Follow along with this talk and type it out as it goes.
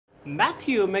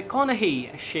Mathew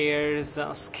McConaughey shares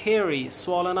a scary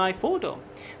swollen eye photo.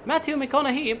 Matthew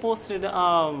McConaughey posted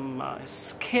a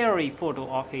scary photo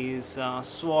of his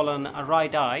swollen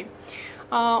right eye.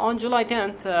 On July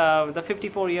 10th, the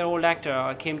 54-year-old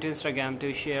actor came to Instagram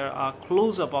to share a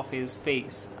close-up of his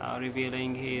face,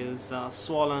 revealing his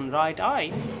swollen right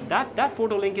eye. That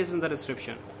photo link is in the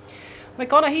description.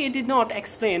 McConaughey did not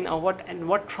explain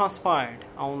what transpired,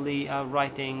 only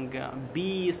writing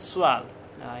 "be swell"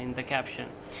 in the caption.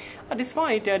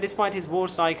 Despite his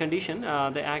worst eye condition,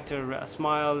 the actor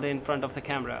smiled in front of the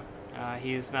camera.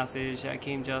 His message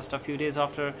came just a few days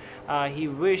after he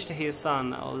wished his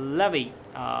son Levi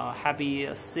happy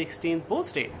 16th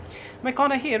birthday.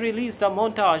 McConaughey released a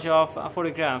montage of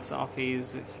photographs of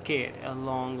his kid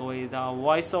along with a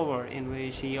voiceover in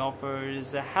which he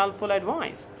offers helpful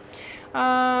advice.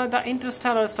 The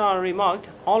Interstellar star remarked,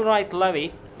 "All right, Levi,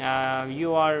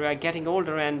 you are getting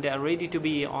older and ready to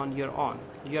be on your own.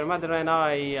 Your mother and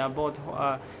I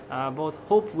both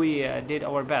hope we did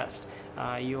our best.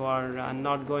 You are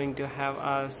not going to have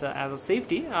us as a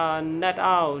safety net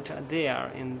out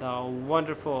there in the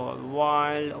wonderful,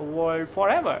 wild world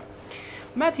forever."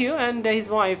 Matthew and his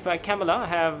wife Camila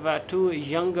have two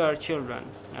younger children,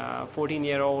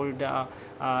 14-year-old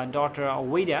daughter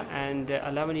Vida and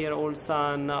 11-year-old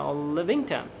son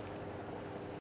Livingston.